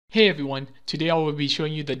Hey everyone, today I will be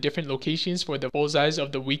showing you the different locations for the Bullseyes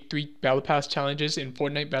of the Week 3 Battle Pass challenges in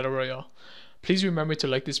Fortnite Battle Royale. Please remember to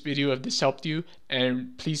like this video if this helped you,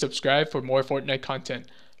 and please subscribe for more Fortnite content.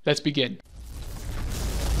 Let's begin.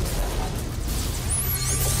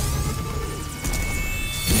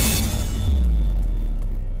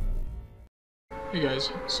 Hey guys,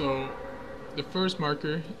 so the first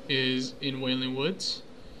marker is in Wailing Woods.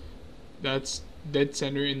 That's dead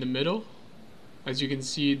center in the middle. As you can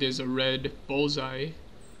see, there's a red bullseye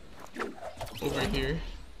over here.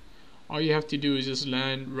 All you have to do is just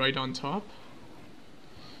land right on top.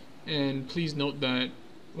 And please note that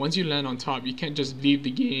once you land on top, you can't just leave the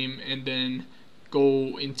game and then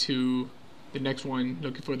go into the next one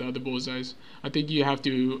looking for the other bullseyes. I think you have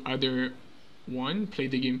to either, one, play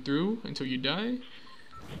the game through until you die,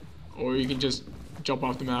 or you can just jump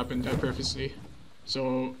off the map and die purposely.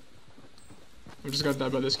 So I just got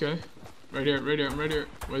died by this guy. Right here, right here, I'm right here.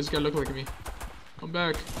 Why does this guy look like me? Come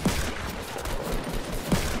back.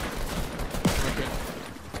 Okay.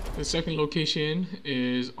 The second location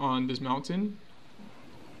is on this mountain,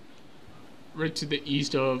 right to the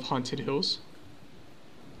east of Haunted Hills.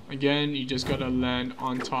 Again, you just gotta land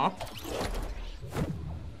on top.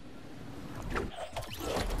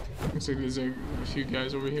 Looks like there's a few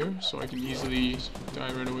guys over here, so I can easily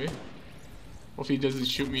die right away. Hopefully he doesn't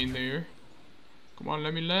shoot me in the air. Come on,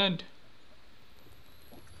 let me land.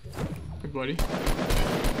 Good buddy.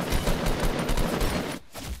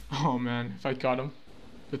 Oh man, if I got him.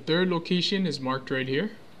 The third location is marked right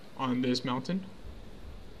here on this mountain.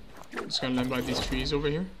 Just gonna land by these trees over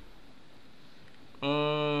here.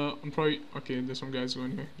 I'm probably okay. There's some guys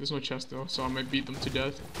going here. There's no chest though, so I might beat them to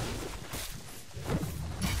death.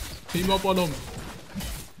 Team up on them.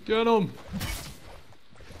 Get them.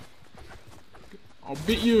 I'll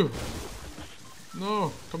beat you.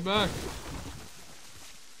 No, come back.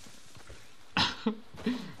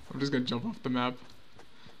 I'm just gonna jump off the map.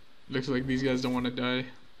 Looks like these guys don't want to die.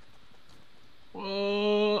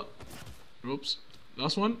 Whoa. Oops.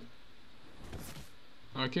 Last one.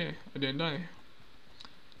 Okay, I didn't die.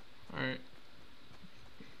 Alright.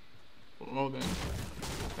 Well then.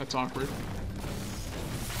 That's awkward.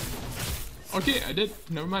 Okay, I did.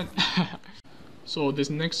 Never mind. So this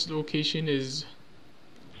next location is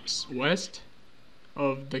west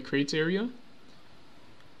of the crates area.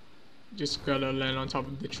 Just gotta land on top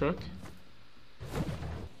of the truck.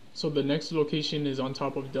 So the next location is on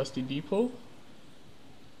top of Dusty Depot.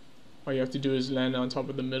 All you have to do is land on top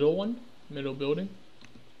of the middle building.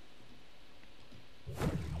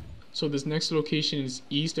 So this next location is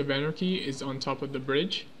east of Anarchy, is on top of the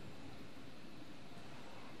bridge.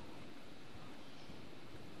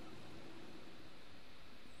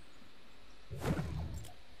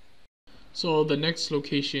 So the next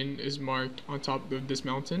location is marked on top of this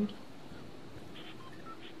mountain.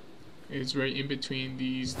 It's right in between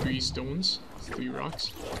these three stones, three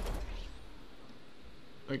rocks.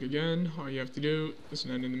 Like again, all you have to do is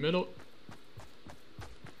land in the middle.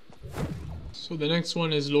 So the next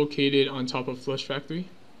one is located on top of Flush Factory.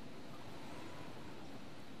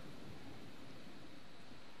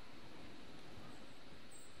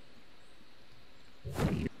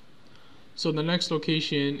 So the next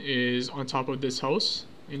location is on top of this house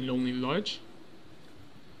in Lonely Lodge.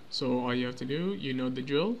 So all you have to do, you know the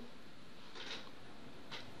drill.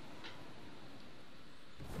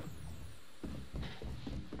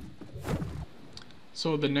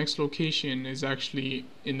 So the next location is actually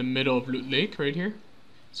in the middle of Loot Lake right here.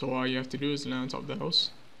 So all you have to do is land on top of the house.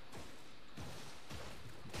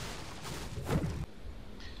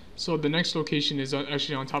 So the next location is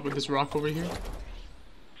actually on top of this rock over here.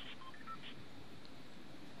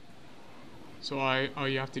 So all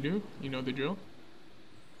you have to do, you know the drill.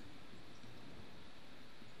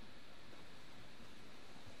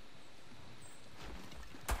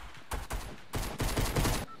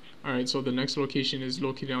 Alright, so the next location is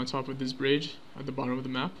located on top of this bridge at the bottom of the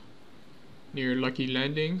map, near Lucky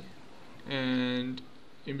Landing and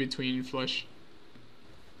in between Flush.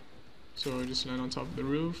 So just land on top of the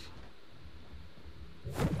roof.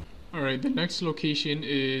 Alright, the next location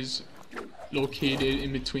is located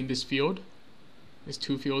in between this field. There's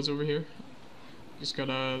two fields over here. Just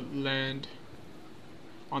gotta land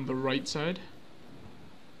on the right side.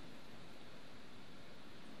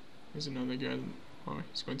 There's another guy. Oh,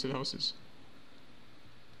 he's going to the houses.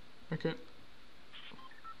 Okay.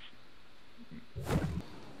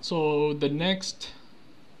 So the next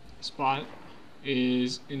spot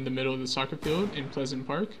is in the middle of the soccer field in Pleasant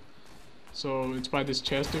Park. So it's by this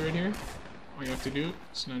chest right here. All you have to do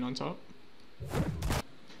is land on top.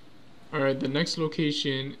 Alright, the next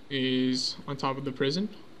location is on top of the prison.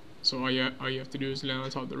 So all you have to do is land on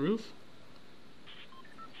top of the roof.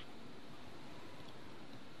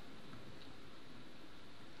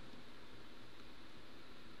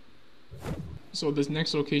 So this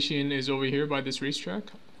next location is over here by this racetrack.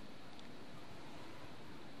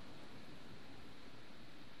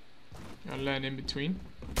 I'll land in between.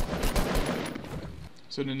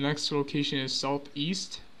 So the next location is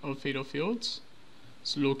southeast of Fatal Fields.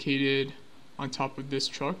 It's located on top of this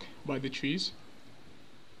truck by the trees.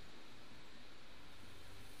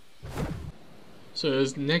 So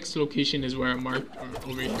this next location is where I marked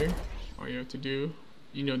over here. All you have to do,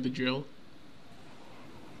 you know the drill.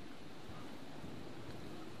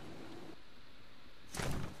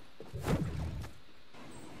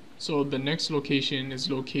 So the next location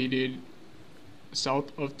is located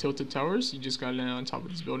south of Tilted Towers. You just gotta land on top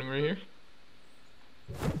of this building right here.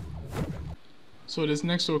 So this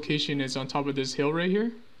next location is on top of this hill right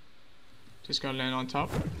here. Just gotta land on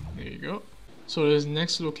top. There you go. So this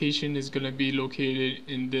next location is gonna be located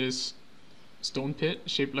in this stone pit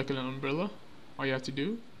shaped like an umbrella. All you have to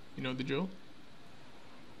do, you know the drill.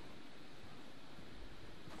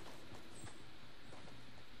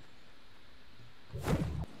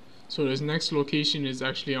 So this next location is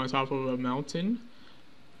actually on top of a mountain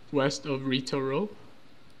west of Retail Row.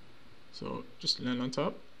 So just land on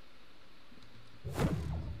top.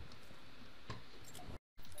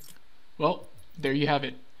 Well, there you have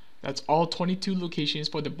it. That's all 22 locations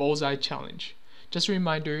for the Bullseye Challenge. Just a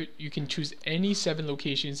reminder, you can choose any 7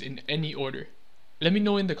 locations in any order. Let me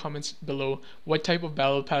know in the comments below what type of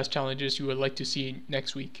Battle Pass challenges you would like to see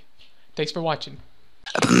next week. Thanks for watching.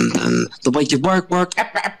 The way you work,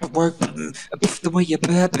 the way you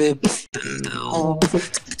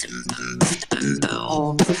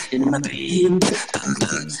in my